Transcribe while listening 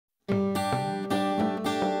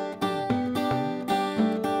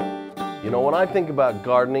You know, when I think about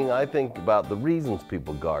gardening, I think about the reasons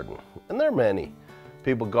people garden, and there are many.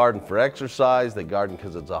 People garden for exercise, they garden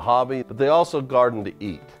because it's a hobby, but they also garden to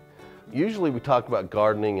eat. Usually we talk about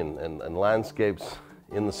gardening and landscapes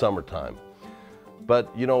in the summertime.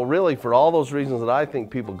 But you know, really for all those reasons that I think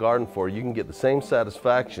people garden for, you can get the same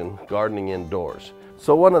satisfaction gardening indoors.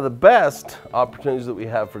 So one of the best opportunities that we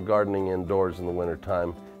have for gardening indoors in the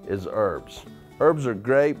wintertime is herbs. Herbs are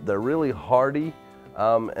great, they're really hardy,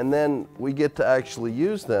 and then we get to actually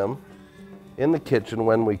use them in the kitchen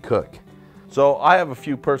when we cook. So I have a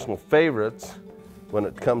few personal favorites when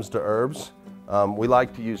it comes to herbs. We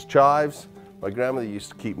like to use chives. My grandmother used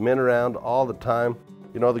to keep mint around all the time.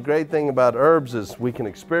 You know, the great thing about herbs is we can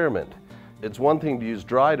experiment. It's one thing to use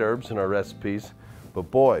dried herbs in our recipes, but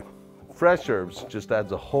boy, fresh herbs just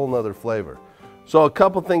adds a whole nother flavor. So a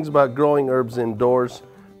couple things about growing herbs indoors.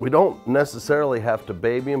 We don't necessarily have to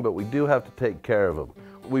baby them, but we do have to take care of them.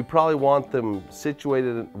 We probably want them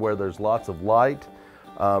situated where there's lots of light.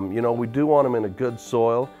 You know, we do want them in a good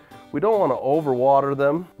soil. We don't want to overwater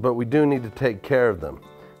them, but we do need to take care of them.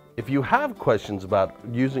 If you have questions about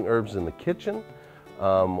using herbs in the kitchen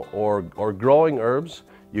or growing herbs,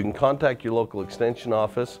 you can contact your local extension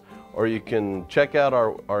office, or you can check out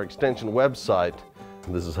our extension website.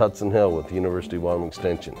 This is Hudson Hill with the University of Wyoming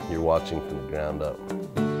Extension. You're watching From the Ground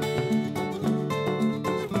Up.